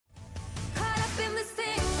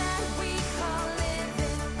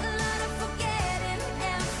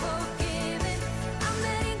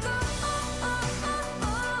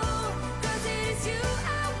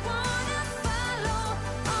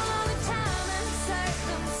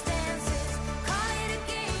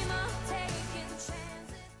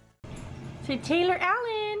Okay, Taylor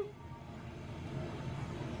Allen.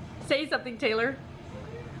 Say something, Taylor.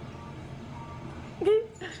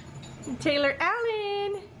 Taylor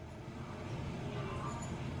Allen.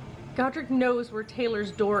 Godric knows where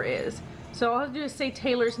Taylor's door is. So all I have to do is say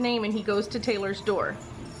Taylor's name and he goes to Taylor's door.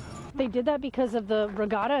 They did that because of the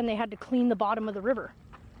regatta and they had to clean the bottom of the river.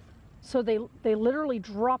 So they literally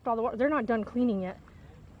dropped all the water. They're not done cleaning yet.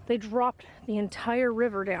 They dropped the entire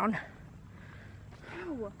river down.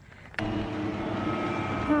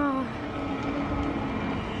 Oh,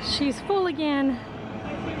 she's full again.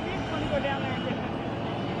 Go down there and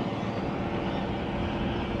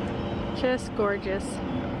Just gorgeous.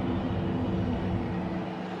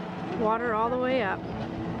 Water all the way up.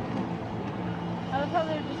 I love how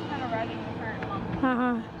they're just kind of riding the current,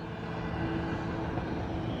 Mom.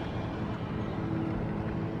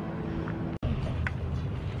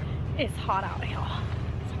 It's hot out here.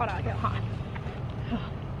 It's hot out here, huh?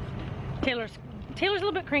 Taylor's a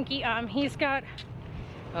little bit cranky. He's got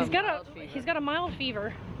a mild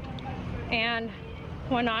fever and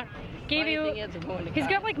whatnot. He's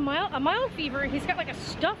got like a mild fever. He's got like a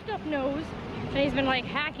stuffed up nose and he's been like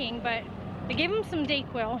hacking, but they gave him some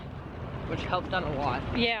Dayquil, which helped out a lot.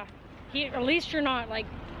 Yeah, at least you're not like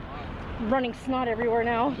running snot everywhere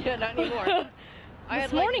now. Yeah, not anymore.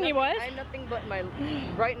 This morning he was. I had nothing but my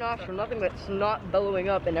right nostril, nothing but snot billowing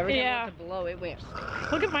up, and every time I went to blow, it went.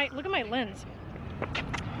 Look at my lens.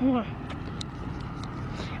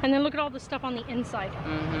 And then look at all the stuff on the inside.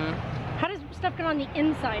 How does stuff get on the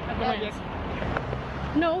inside of the lens?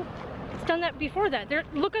 No, it's done that before that.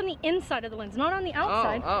 Look on the inside of the lens, not on the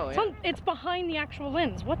outside. It's behind the actual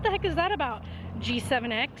lens. What the heck is that about?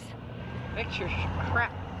 G7X. Picture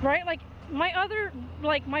crap. Right, like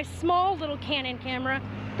my small little Canon camera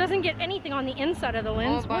doesn't get anything on the inside of the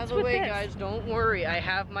lens. Oh, by the way, guys, don't worry. I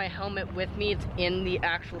have my helmet with me. It's in the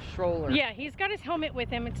actual stroller. Yeah, he's got his helmet with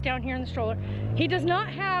him. It's down here in the stroller. He does not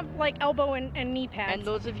have like elbow and knee pads. And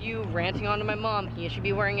those of you ranting onto my mom, he should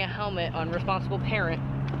be wearing a helmet, unresponsible parent.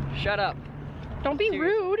 Shut up. Don't be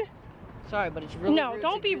rude. Sorry, but it's really no, rude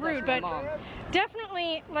don't be rude, but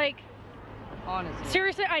definitely like. Honestly.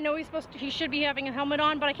 Seriously, I know he should be having a helmet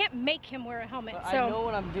on, but I can't make him wear a helmet. But so I know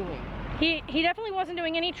what I'm doing. He definitely wasn't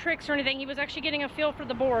doing any tricks or anything. He was actually getting a feel for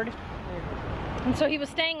the board. And so he was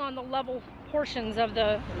staying on the level portions of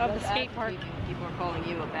the skate park. People are calling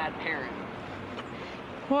you a bad parent.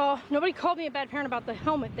 Well, nobody called me a bad parent about the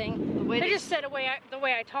helmet thing. They just said the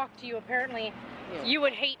way I talked to you, apparently you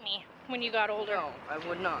would hate me when you got older. No, I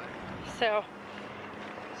would not. So.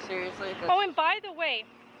 Seriously? Oh, and by the way,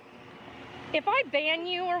 if I ban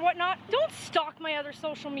you or whatnot, don't stalk my other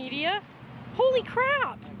social media. Holy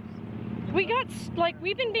crap.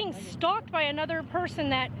 We've been being stalked by another person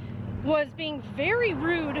that was being very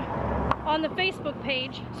rude on the Facebook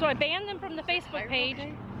page. So I banned them from the Facebook page.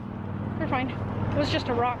 They're fine. It was just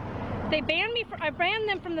a rock. I banned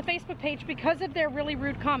them from the Facebook page because of their really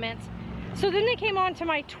rude comments. So then they came onto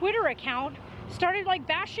my Twitter account, started like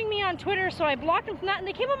bashing me on Twitter, so I blocked them from that, and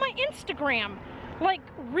they came on my Instagram. Like,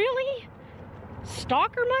 really?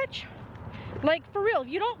 Stalker much? Like, for real, if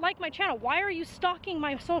you don't like my channel, why are you stalking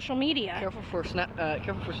my social media? Careful for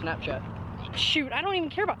Snapchat. Shoot, I don't even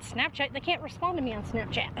care about Snapchat. They can't respond to me on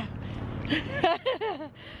Snapchat.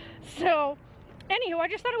 So, anywho, I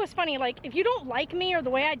just thought it was funny. Like, if you don't like me or the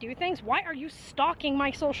way I do things, why are you stalking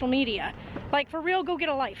my social media? Like, for real, go get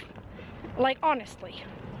a life. Like, honestly.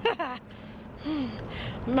 I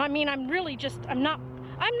mean, I'm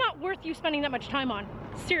not worth you spending that much time on.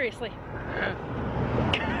 Seriously.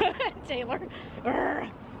 Taylor.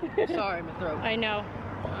 Sorry, my throat. I know.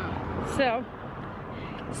 So,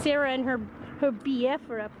 Sarah and her BF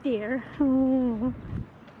are up there.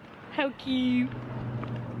 How cute.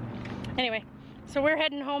 Anyway, so we're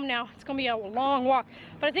heading home now. It's gonna be a long walk,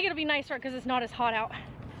 but I think it'll be nicer because it's not as hot out.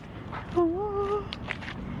 Oh,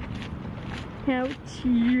 how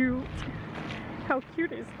cute. How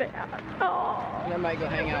cute is that? Oh. I might go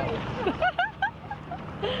hang out.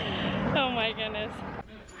 Oh my goodness.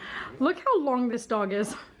 Look how long this dog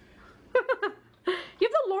is. You have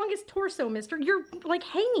the longest torso, mister. You're like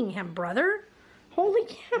hanging him, brother. Holy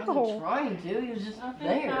cow. I wasn't trying to, he was just not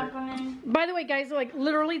there. By the way, guys, like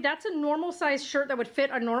literally that's a normal size shirt that would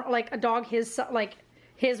fit a dog his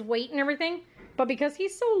weight and everything. But because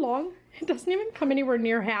he's so long, it doesn't even come anywhere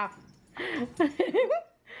near half.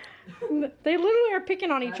 They literally are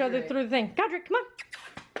picking on each other through the thing. Godric, come on.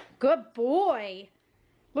 Good boy.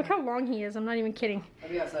 Look how long he is. I'm not even kidding. I'll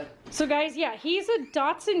be outside. So guys, yeah, he's a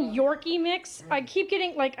Dotson Yorkie mix. I keep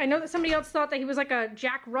getting, like, I know that somebody else thought that he was like a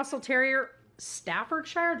Jack Russell Terrier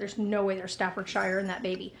Staffordshire. There's no way there's Staffordshire in that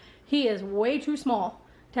baby. He is way too small.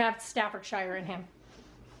 to have Staffordshire in him.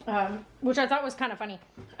 Which I thought was kind of funny.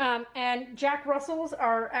 And Jack Russells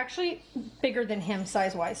are actually bigger than him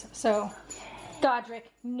size-wise. So,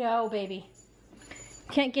 Godric, no, baby.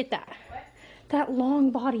 Can't get that. What? That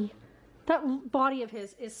long body. That body of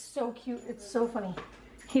his is so cute. It's so funny.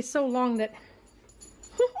 He's so long that...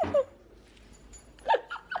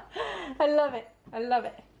 I love it. I love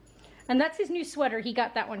it. And that's his new sweater. He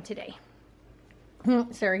got that one today.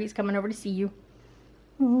 Sarah, he's coming over to see you.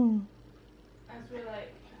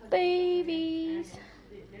 Babies.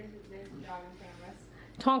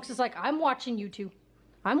 Tonks is like, I'm watching you two.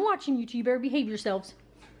 I'm watching you two. You better behave yourselves.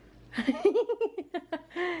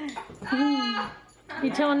 You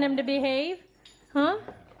telling them to behave? Huh?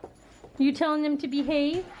 You telling them to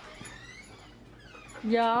behave?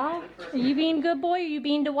 Yeah? Are you being a good boy? Are you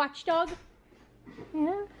being the watchdog?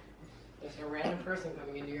 Yeah? There's a random person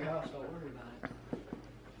coming into your house. Don't worry about it.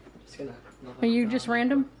 Just gonna. Are you just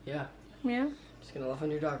random? Yeah. Yeah? Just gonna love on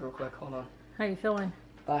your dog real quick. Hold on. How you feeling?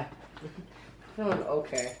 Bye. Feeling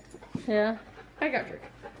okay. Yeah? Hi, Godric.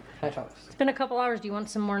 Hi, Thomas. It's been a couple hours. Do you want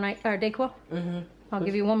some more DayQuil? Mm-hmm. I'll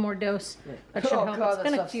give you one more dose. That should Oh, help. God, It's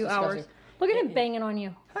been that a stuff's few disgusting. hours. Look at him banging on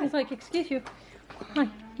you. He's like, excuse you. Hi.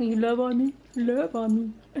 You love on me? Love on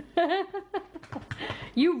me.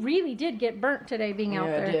 You really did get burnt today being out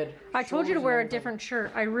there. I did. I told you to Shoulders wear a and everything. different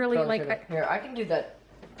shirt. I really like... Here, I can do that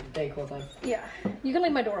DayQuil thing. Yeah. You can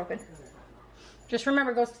leave my door open. Just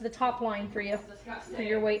remember, it goes to the top line for you. For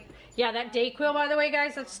your weight. Yeah, that DayQuil, by the way,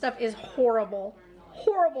 guys, that stuff is horrible.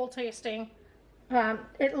 Horrible tasting.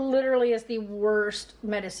 It literally is the worst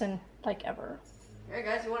medicine, like, ever. Hey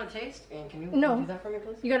guys, you want a taste? And can you No. do that for me,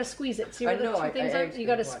 please? You gotta squeeze it. See I where the know, two things are? You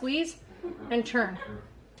gotta squeeze and turn.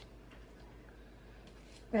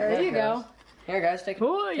 There you go. Here, guys, take,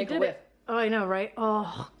 Oh, you take a did whiff. it. Oh, I know, right?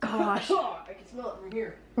 Oh, gosh. I can smell it from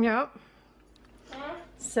here. Yep.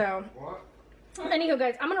 So, anywho,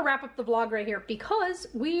 guys, I'm gonna wrap up the vlog right here because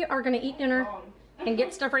we are gonna eat dinner and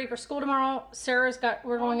get stuff ready for school tomorrow.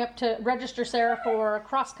 We're going up to register Sarah for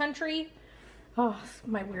cross country. Oh,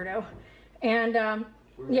 my weirdo. And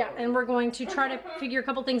yeah, and we're going to try to figure a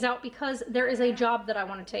couple things out because there is a job that I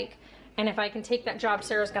want to take. And if I can take that job,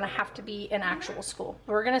 Sarah's gonna have to be in actual school.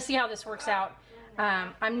 We're gonna see how this works out.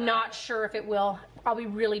 I'm not sure if it will. I'll be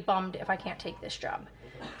really bummed if I can't take this job.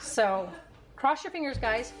 So cross your fingers,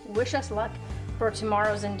 guys. Wish us luck for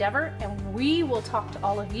tomorrow's endeavor, and we will talk to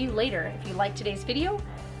all of you later. If you liked today's video,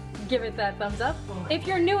 give it that thumbs up. If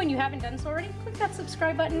you're new and you haven't done so already, click that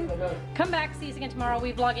subscribe button. Come back, see us again tomorrow.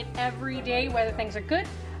 We vlog it every day, whether things are good,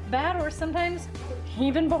 bad, or sometimes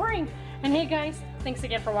even boring. And hey guys, thanks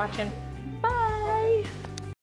again for watching.